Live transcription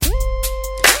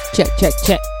Check, check,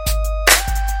 check.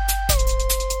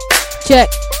 Check.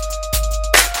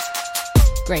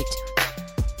 Great.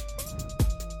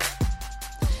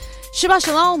 Shabbat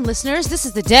Shalom, listeners. This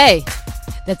is the day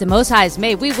that the Most High has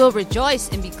made. We will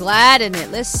rejoice and be glad in it.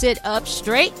 Let's sit up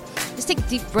straight. Let's take a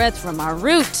deep breath from our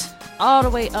root all the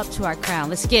way up to our crown.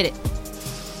 Let's get it.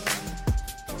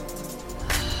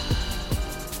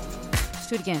 Let's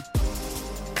do it again.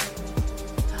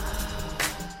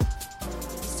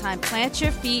 This time, plant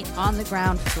your feet on the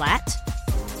ground flat.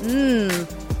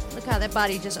 Look how that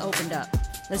body just opened up.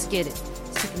 Let's get it.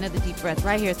 Let's take another deep breath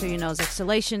right here through your nose.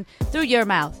 Exhalation through your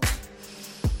mouth.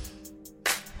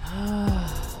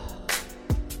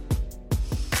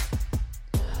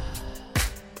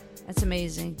 That's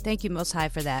amazing. Thank you, Most High,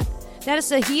 for that. That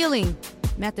is a healing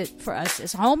method for us.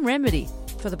 It's a home remedy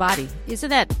for the body. Isn't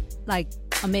that,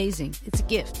 amazing? It's a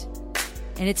gift.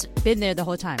 And it's been there the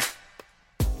whole time.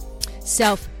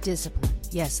 Self-discipline.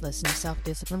 Yes, listeners,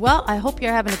 self-discipline. Well, I hope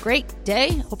you're having a great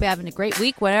day. Hope you're having a great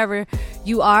week, wherever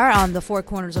you are on the four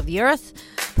corners of the earth.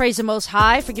 Praise the Most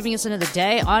High for giving us another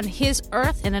day on His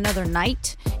earth and another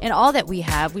night. And all that we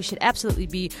have, we should absolutely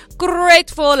be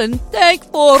grateful and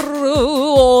thankful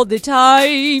all the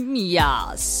time.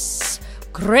 Yes.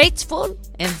 Grateful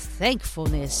and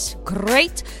thankfulness.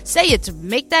 Great. Say it.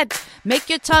 Make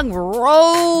your tongue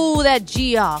roll that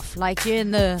G off like you're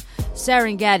in the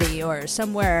Serengeti or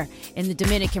somewhere in the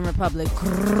Dominican Republic.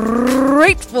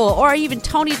 Grateful. Or even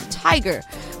Tony the Tiger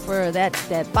for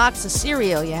that box of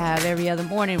cereal you have every other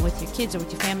morning with your kids or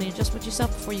with your family or just with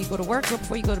yourself before you go to work or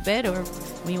before you go to bed or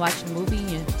when you're watching a movie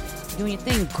and you're doing your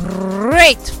thing.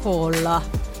 Grateful.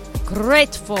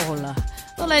 Grateful.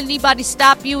 Don't let anybody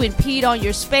stop you, impede on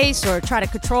your space, or try to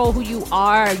control who you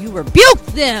are. You rebuke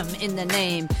them in the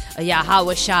name of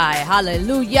Yahweh Shai.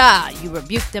 Hallelujah. You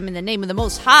rebuke them in the name of the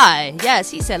Most High. Yes,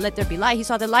 He said, let there be light. He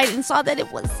saw the light and saw that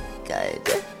it was good.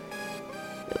 It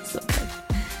was so good.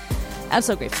 I'm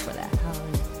so grateful for that.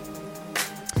 Hallelujah.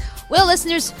 Well,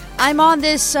 listeners, I'm on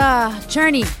this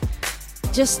journey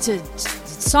just to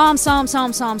Psalms.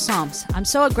 I'm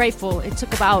so grateful. It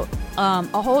took about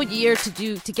a whole year to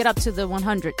get up to the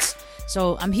 100s.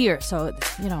 So I'm here. So,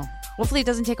 hopefully it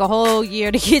doesn't take a whole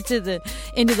year to get to the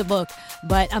end of the book.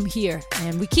 But I'm here.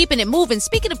 And we're keeping it moving.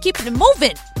 Speaking of keeping it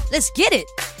moving, let's get it.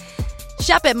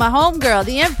 Shop at my homegirl,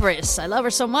 the Empress. I love her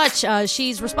so much.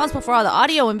 She's responsible for all the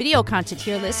audio and video content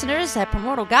here, listeners. At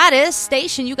Primordial Goddess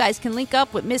Station, you guys can link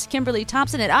up with Miss Kimberly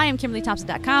Thompson at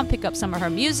IamKimberlyThompson.com. Pick up some of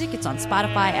her music. It's on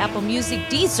Spotify, Apple Music,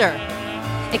 Deezer,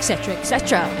 etc.,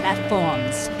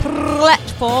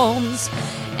 platforms.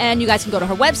 And you guys can go to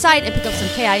her website and pick up some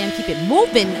KIM Keep It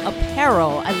Moving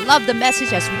apparel. I love the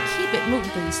message as we keep it moving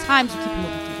through these times. We keep it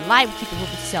moving through life. We keep it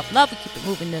moving to self-love. We keep it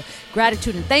moving to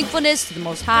gratitude and thankfulness to the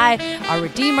Most High, our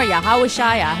Redeemer, Yahweh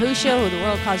Shai, Yahusha, who the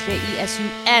world calls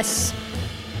J-E-S-U-S.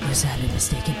 You're sadly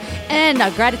mistaken. And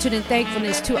our gratitude and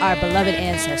thankfulness to our beloved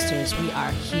ancestors. We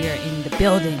are here in the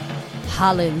building.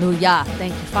 Hallelujah.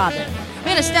 Thank you, Father. We're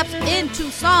going to step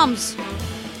into Psalms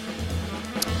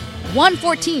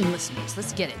 114, listeners.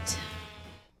 Let's get it.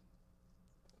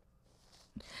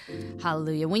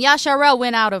 Hallelujah. When Yasharel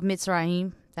went out of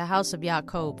Mitzrayim, the house of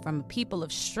Yaakov, from a people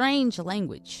of strange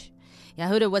language,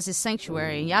 Yehuda was his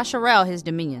sanctuary, and Yasharel his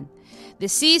dominion. The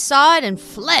sea saw it and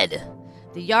fled.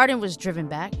 The Yarden was driven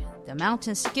back. The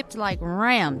mountains skipped like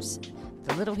rams,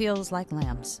 the little hills like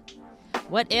lambs.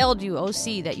 What ailed you, O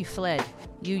sea, that you fled?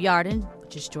 You Yarden,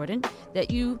 which is Jordan,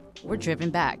 that you were driven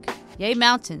back. Yea,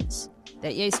 mountains,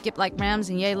 that ye skip like rams,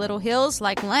 and yea, little hills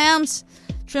like lambs.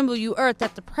 Tremble, you earth,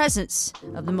 at the presence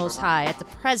of the Most High, at the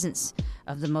presence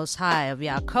of the Most High of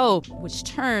Yaakov, which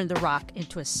turned the rock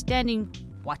into a standing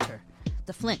water,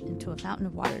 the flint into a fountain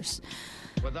of waters.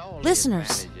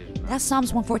 Listeners, that's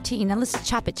Psalms 114. Now let's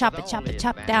chop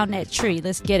down that tree.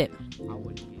 Let's get it.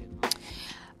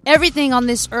 Everything on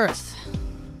this earth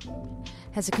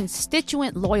has a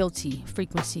constituent loyalty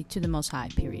frequency to the Most High,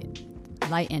 period.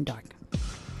 Light and dark.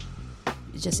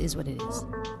 It just is what it is.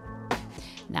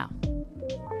 Now,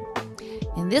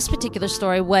 in this particular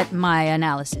story, what my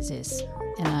analysis is,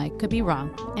 and I could be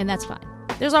wrong, and that's fine.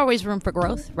 There's always room for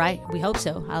growth, right? We hope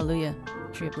so. Hallelujah.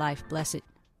 Tree of life, bless it.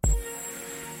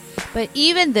 But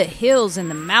even the hills and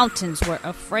the mountains were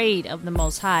afraid of the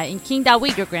Most High. And King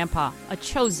Dawid, your grandpa, a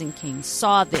chosen king,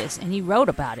 saw this, and he wrote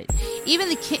about it. Even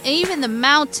the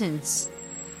mountains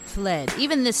fled.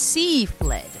 Even the sea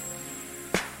fled.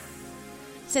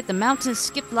 Said the mountains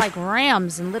skipped like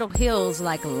rams and little hills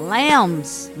like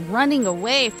lambs, running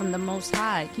away from the Most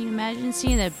High. Can you imagine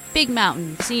seeing a big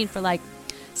mountain seen for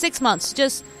 6 months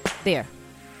just there?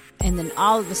 And then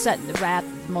all of a sudden the wrath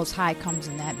of the Most High comes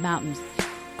in that mountain,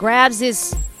 grabs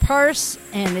his purse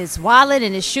and his wallet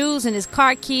and his shoes and his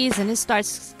car keys, and he starts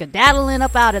skedaddling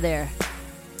up out of there.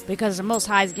 Because the Most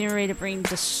High is getting ready to bring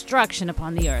destruction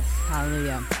upon the earth.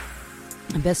 Hallelujah.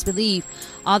 And best believe,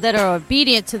 all that are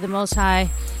obedient to the Most High,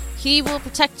 He will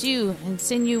protect you and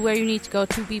send you where you need to go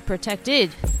to be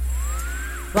protected.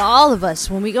 But all of us,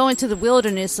 when we go into the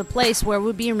wilderness, a place where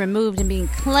we're being removed and being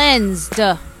cleansed.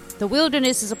 The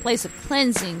wilderness is a place of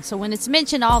cleansing. So when it's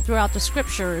mentioned all throughout the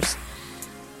scriptures,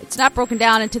 it's not broken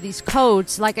down into these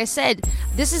codes. Like I said,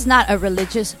 this is not a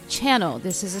religious channel.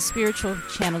 This is a spiritual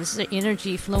channel. This is an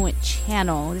energy fluent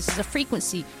channel. This is a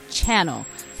frequency channel.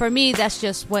 For me, that's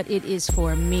just what it is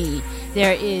for me.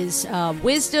 There is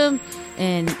wisdom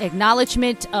and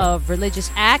acknowledgement of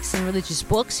religious acts and religious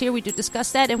books. Here we do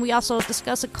discuss that. And we also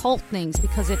discuss occult things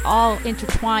because it all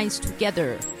intertwines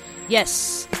together.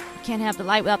 Yes, you can't have the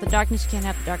light without the darkness. You can't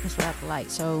have the darkness without the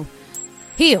light. So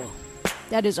heal.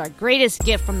 That is our greatest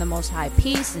gift from the Most High.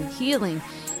 Peace and healing.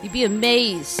 You'd be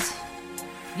amazed.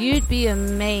 You'd be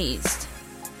amazed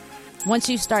once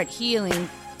you start healing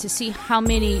to see how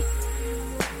many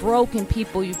broken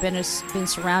people you've been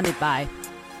surrounded by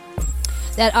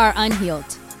that are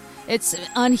unhealed. It's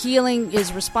unhealing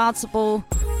is responsible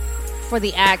for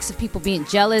the acts of people being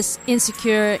jealous,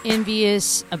 insecure,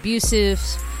 envious, abusive,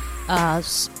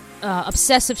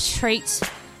 obsessive traits,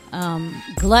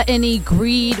 gluttony,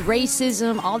 greed,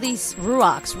 racism, all these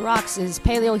ruachs. Ruachs is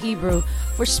Paleo Hebrew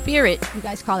for spirit. You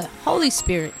guys call it Holy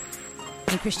Spirit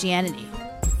in Christianity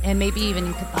and maybe even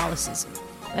in Catholicism.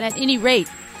 But at any rate,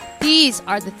 these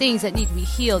are the things that need to be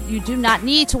healed. You do not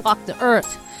need to walk the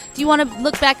earth. Do you want to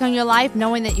look back on your life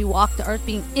knowing that you walk the earth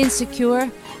being insecure?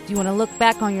 Do you want to look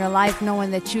back on your life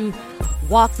knowing that you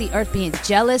walk the earth being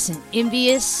jealous and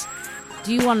envious?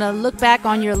 Do you want to look back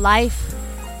on your life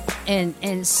and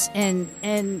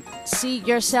see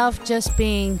yourself just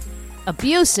being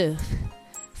abusive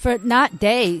for not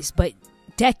days, but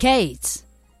decades?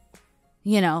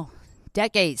 You know,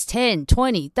 decades, 10,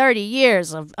 20, 30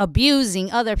 years of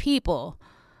abusing other people.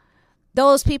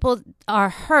 Those people are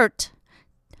hurt.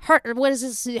 What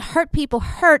is this? Hurt people.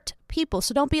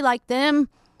 So don't be like them.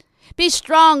 Be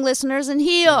strong, listeners, and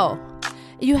heal.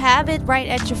 You have it right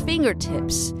at your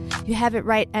fingertips. You have it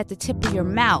right at the tip of your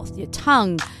mouth, your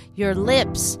tongue, your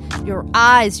lips, your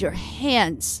eyes, your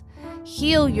hands.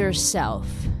 Heal yourself.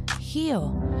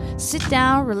 Heal. Sit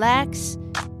down, relax,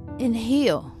 and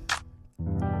heal.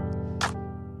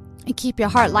 And keep your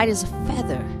heart light as a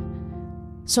feather.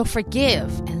 So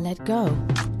forgive and let go.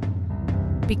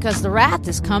 Because the wrath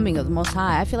is coming of the Most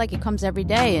High. I feel like it comes every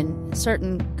day in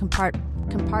certain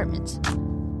compartments.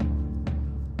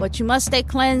 But you must stay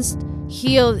cleansed,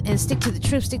 healed, and stick to the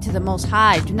truth. Stick to the Most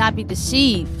High. Do not be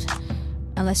deceived.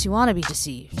 Unless you want to be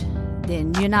deceived.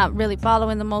 Then you're not really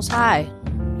following the Most High.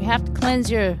 You have to cleanse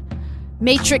your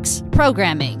matrix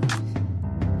programming.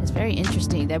 It's very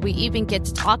interesting that we even get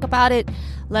to talk about it,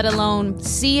 let alone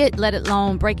see it, let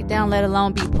alone break it down, let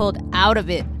alone be pulled out of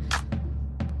it.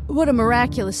 What a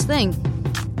miraculous thing.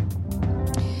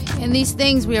 And these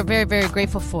things we are very, very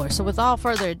grateful for. So with all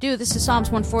further ado, this is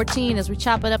Psalms 114 as we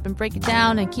chop it up and break it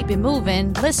down and keep it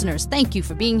moving. Listeners, thank you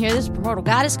for being here. This is Primordial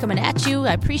Goddess coming at you.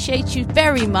 I appreciate you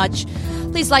very much.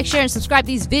 Please like, share, and subscribe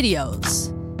these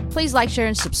videos. Please like, share,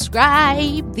 and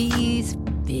subscribe these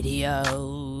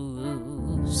videos.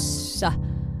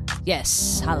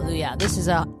 Yes, hallelujah. This is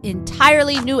an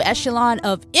entirely new echelon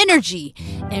of energy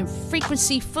and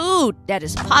frequency food that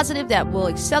is positive, that will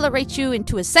accelerate you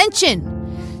into ascension.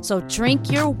 So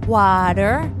drink your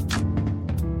water,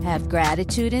 have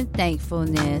gratitude and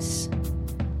thankfulness,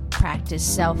 practice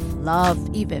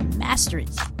self-love, even master it,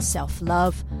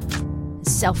 self-love,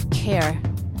 self-care,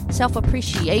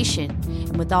 self-appreciation.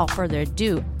 And without further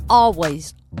ado,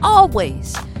 always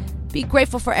be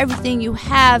grateful for everything you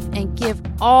have and give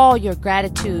all your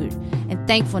gratitude and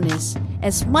thankfulness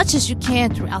as much as you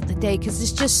can throughout the day, because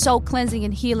it's just so cleansing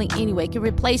and healing anyway. It can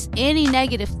replace any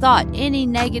negative thought, any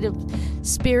negative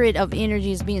spirit of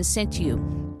energy is being sent to you.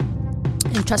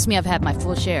 And trust me, I've had my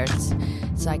full share.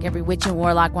 It's like every witch and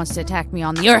warlock wants to attack me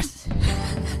on the earth.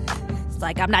 It's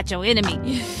like, I'm not your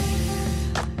enemy.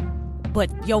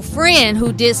 But your friend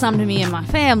who did something to me and my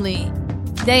family,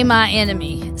 they my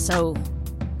enemy. So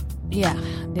yeah,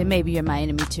 then maybe you're my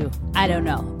enemy too. I don't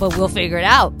know. But we'll figure it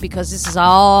out, because this is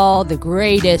all the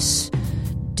greatest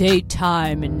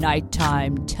daytime and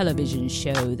nighttime television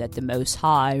show that the Most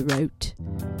High wrote.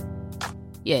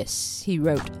 Yes, he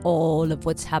wrote all of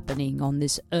what's happening on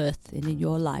this earth and in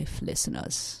your life,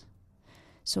 listeners.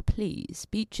 So please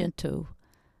be gentle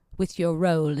with your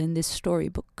role in this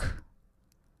storybook.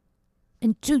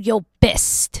 And do your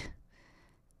best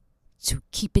to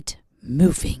keep it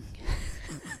moving.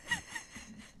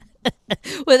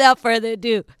 without further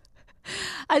ado,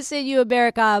 I send you,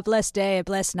 America, a blessed day, a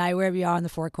blessed night, wherever you are in the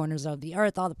four corners of the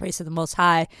earth. All the praise of the Most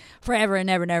High, forever and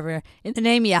ever and ever. In the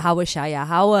name of Yahweh Shai,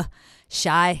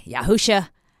 Yahusha,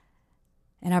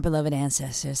 and our beloved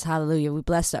ancestors. Hallelujah. We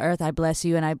bless the earth. I bless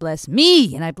you, and I bless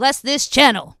me, and I bless this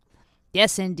channel.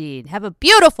 Yes, indeed. Have a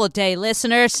beautiful day,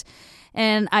 listeners.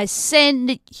 And I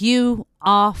send you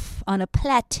off on a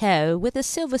plateau with a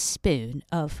silver spoon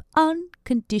of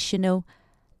unconditional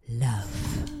love.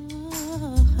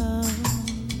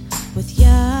 With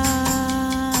Yah.